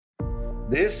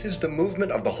This is the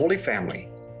movement of the Holy Family.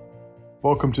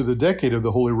 Welcome to the Decade of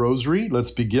the Holy Rosary. Let's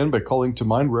begin by calling to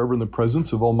mind wherever in the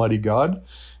presence of Almighty God,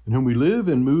 in whom we live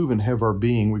and move and have our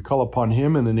being. We call upon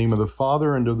him in the name of the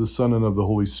Father, and of the Son, and of the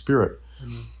Holy Spirit.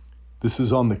 Amen. This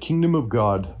is on the kingdom of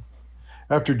God.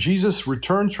 After Jesus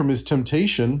returns from his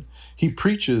temptation, he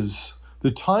preaches,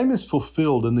 "The time is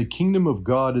fulfilled and the kingdom of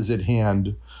God is at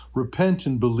hand. Repent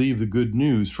and believe the good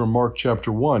news," from Mark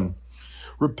chapter 1.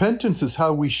 Repentance is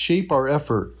how we shape our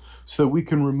effort so that we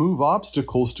can remove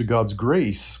obstacles to God's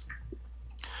grace.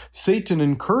 Satan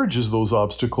encourages those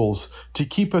obstacles to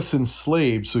keep us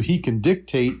enslaved so he can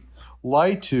dictate,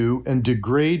 lie to, and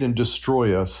degrade and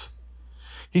destroy us.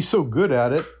 He's so good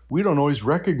at it, we don't always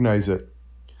recognize it.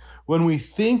 When we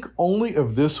think only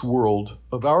of this world,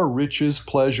 of our riches,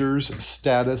 pleasures,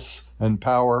 status, and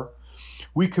power,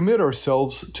 we commit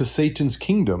ourselves to Satan's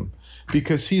kingdom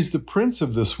because he's the prince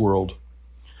of this world.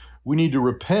 We need to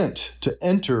repent to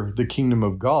enter the kingdom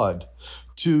of God,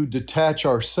 to detach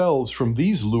ourselves from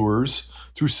these lures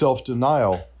through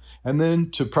self-denial, and then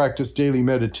to practice daily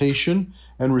meditation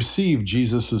and receive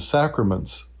Jesus'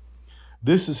 sacraments.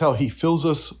 This is how he fills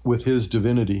us with his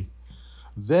divinity.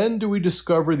 Then do we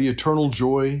discover the eternal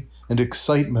joy and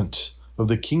excitement of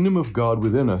the kingdom of God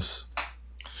within us.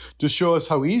 To show us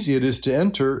how easy it is to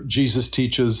enter, Jesus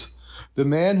teaches, "The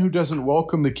man who doesn't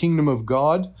welcome the kingdom of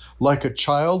God like a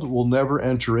child will never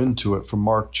enter into it," from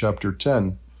Mark chapter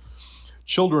 10.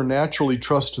 Children naturally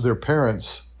trust their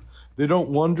parents. They don't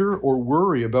wonder or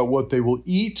worry about what they will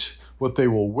eat, what they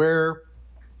will wear,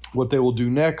 what they will do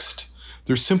next.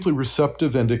 They're simply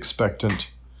receptive and expectant.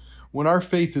 When our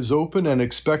faith is open and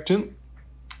expectant,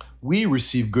 we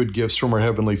receive good gifts from our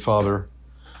Heavenly Father.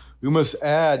 We must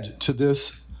add to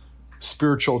this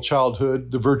spiritual childhood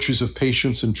the virtues of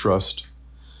patience and trust.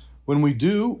 When we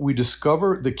do, we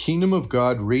discover the kingdom of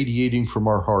God radiating from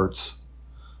our hearts.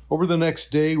 Over the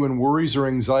next day, when worries or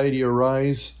anxiety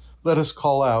arise, let us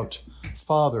call out,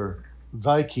 "Father,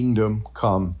 thy kingdom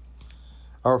come.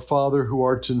 Our Father who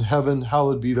art in heaven,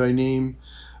 hallowed be thy name.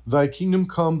 Thy kingdom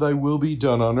come, thy will be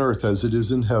done on earth as it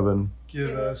is in heaven.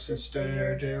 Give us this day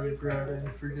our daily bread, and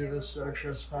forgive us our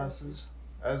trespasses,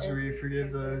 as we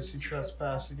forgive those who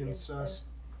trespass against us.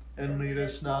 And lead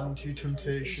us not into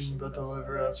temptation, but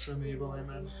deliver us from evil.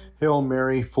 Amen. Hail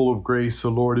Mary, full of grace,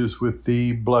 the Lord is with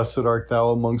thee. Blessed art thou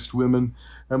amongst women,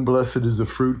 and blessed is the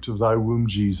fruit of thy womb,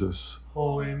 Jesus.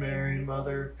 Holy Mary,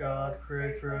 Mother of God,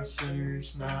 pray for us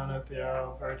sinners, now and at the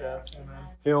hour of our death. Amen.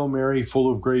 Hail Mary, full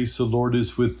of grace, the Lord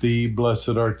is with thee.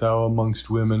 Blessed art thou amongst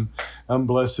women, and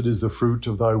blessed is the fruit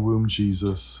of thy womb,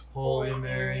 Jesus. Holy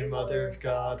Mary, Mother of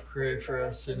God, pray for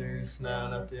us sinners, now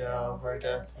and at the hour of our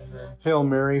death. Amen. Hail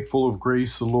Mary, full of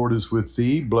grace, the Lord is with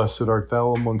thee. Blessed art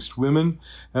thou amongst women,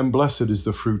 and blessed is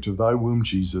the fruit of thy womb,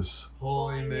 Jesus.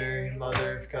 Holy Mary,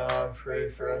 Mother of God, pray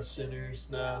for us sinners,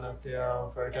 now and at the hour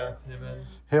of our death. Amen.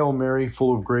 Hail Mary,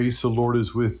 full of grace, the Lord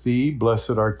is with thee.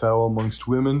 Blessed art thou amongst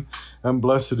women, and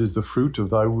blessed is the fruit of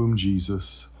thy womb,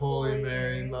 Jesus. Holy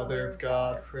Mary, Mother of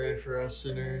God, pray for us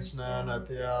sinners, now and at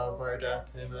the hour of our death.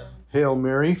 Amen. Hail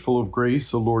Mary, full of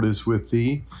grace, the Lord is with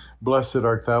thee. Blessed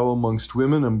art thou amongst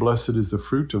women, and blessed is the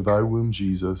fruit of thy womb,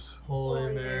 Jesus.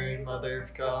 Holy Mary, Mother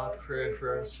of God, pray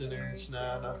for us sinners,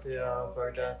 now and at the hour of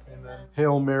our death. Amen.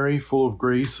 Hail Mary, full of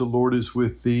grace, the Lord is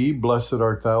with thee. Blessed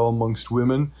art thou amongst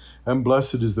women, and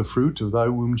blessed is the fruit of thy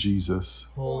womb, Jesus.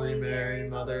 Holy Mary,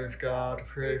 Mother of God,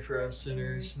 pray for us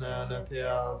sinners, now and at the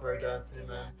hour of our death.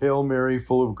 Amen. Hail Mary,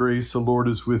 full of grace, the Lord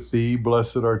is with thee.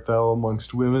 Blessed art thou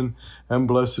amongst women, and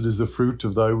blessed is the fruit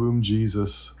of thy womb,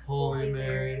 Jesus. Holy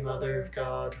Mary, Mother of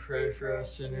God, pray for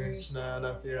us sinners, now and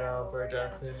at the hour of our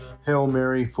death. Amen. Hail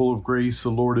Mary, full of grace, the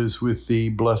Lord is with thee.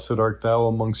 Blessed art thou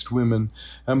amongst women,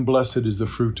 and blessed is the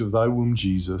fruit of thy womb,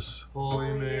 Jesus.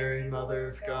 Holy Mary, Mother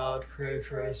of God, pray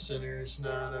for us sinners,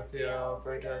 now and at the hour of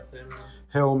our death. Amen.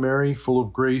 Hail Mary, full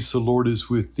of grace, the Lord is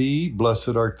with thee.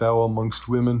 Blessed art thou amongst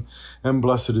women, and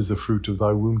blessed is the fruit of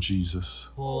thy womb,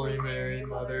 Jesus. Holy Mary,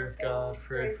 Mother of God,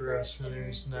 pray for us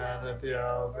sinners, now and at the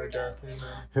hour of our death. Amen.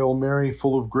 Hail Mary,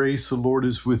 full of grace, the Lord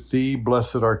is with thee.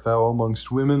 Blessed art thou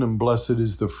amongst women, and blessed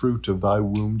is the fruit of thy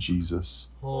womb, Jesus.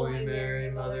 Holy Mary,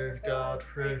 Mother of God,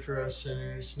 pray for us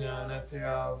sinners, now and at the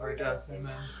hour of our death.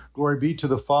 Amen. Glory be to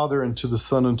the Father, and to the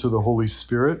Son, and to the Holy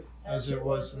Spirit. As it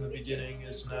was in the beginning,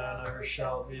 is now, and ever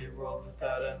shall be, world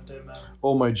without end. Amen.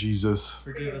 O my Jesus,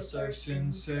 forgive us our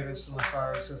sins, save us from the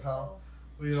fires of hell.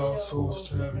 Lead all souls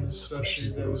to heaven, especially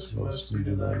those who most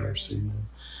need thy mercy. In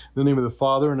the name of the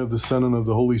Father, and of the Son, and of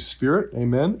the Holy Spirit.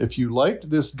 Amen. If you liked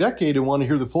this decade and want to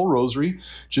hear the full rosary,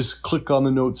 just click on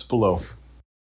the notes below.